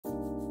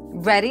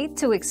Ready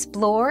to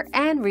explore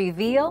and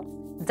reveal?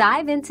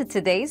 Dive into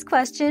today's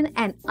question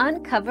and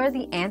uncover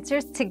the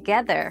answers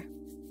together.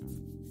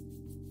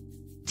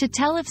 To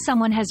tell if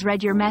someone has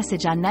read your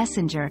message on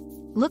Messenger,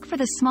 look for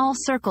the small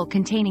circle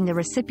containing the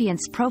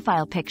recipient's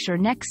profile picture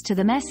next to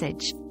the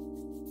message.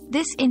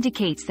 This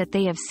indicates that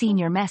they have seen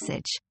your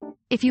message.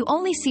 If you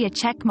only see a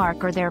check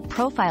mark or their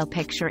profile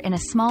picture in a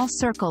small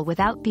circle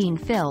without being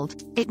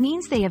filled, it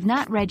means they have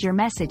not read your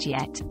message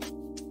yet.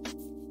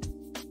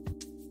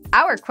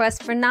 Our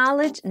quest for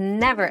knowledge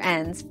never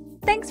ends.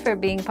 Thanks for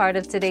being part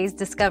of today's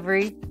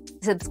discovery.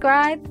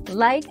 Subscribe,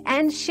 like,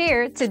 and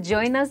share to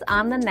join us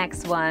on the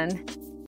next one.